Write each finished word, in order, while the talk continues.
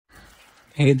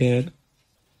Hey there,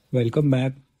 welcome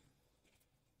back.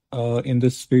 In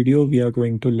this video, we are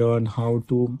going to learn how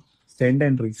to send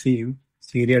and receive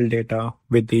serial data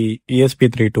with the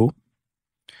ESP32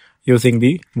 using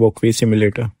the Wokwi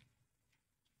simulator.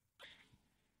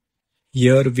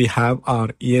 Here we have our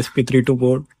ESP32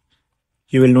 board.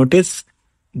 You will notice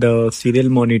the serial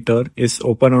monitor is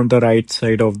open on the right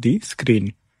side of the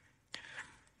screen.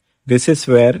 This is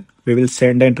where we will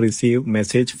send and receive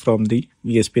message from the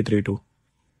ESP32.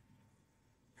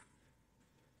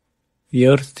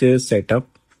 Here's the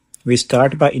setup. We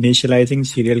start by initializing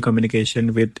serial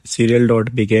communication with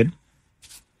serial.begin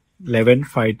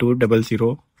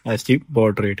 115200 as the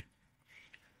baud rate,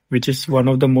 which is one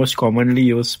of the most commonly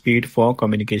used speed for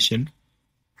communication.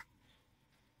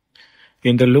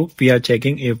 In the loop, we are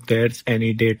checking if there's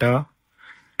any data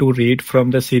to read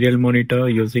from the serial monitor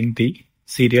using the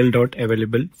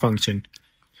serial.available function.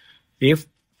 If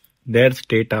there's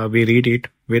data, we read it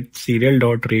with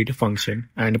serial.read function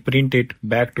and print it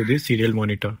back to the serial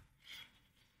monitor.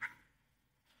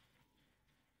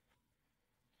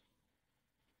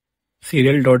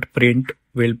 Serial.print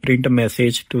will print a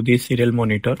message to the serial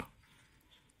monitor,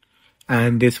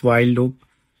 and this while loop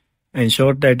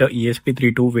ensure that the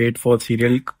ESP32 wait for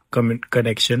serial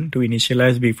connection to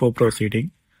initialize before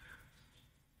proceeding.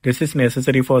 This is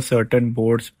necessary for certain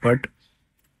boards but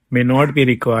may not be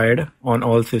required on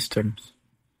all systems.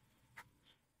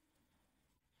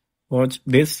 Watch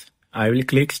this. I will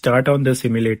click start on the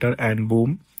simulator and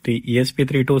boom, the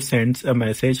ESP32 sends a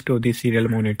message to the serial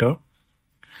monitor.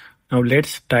 Now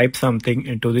let's type something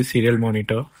into the serial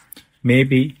monitor,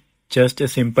 maybe just a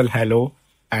simple hello,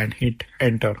 and hit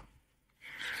enter.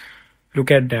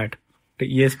 Look at that. The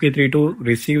ESP32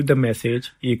 received the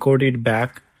message, echoed it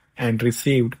back, and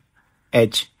received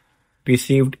H,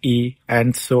 received E,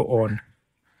 and so on.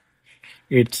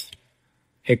 It's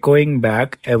echoing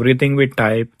back everything we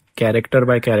type, character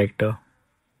by character.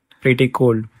 Pretty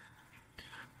cool.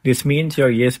 This means your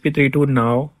ESP32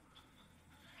 now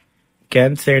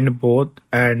can send both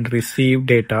and receive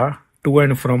data to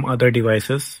and from other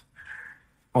devices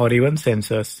or even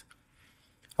sensors,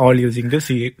 all using the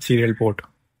serial port.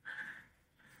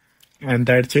 And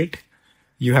that's it.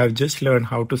 You have just learned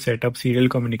how to set up serial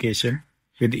communication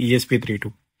with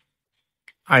ESP32.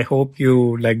 I hope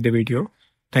you liked the video.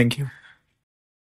 Thank you.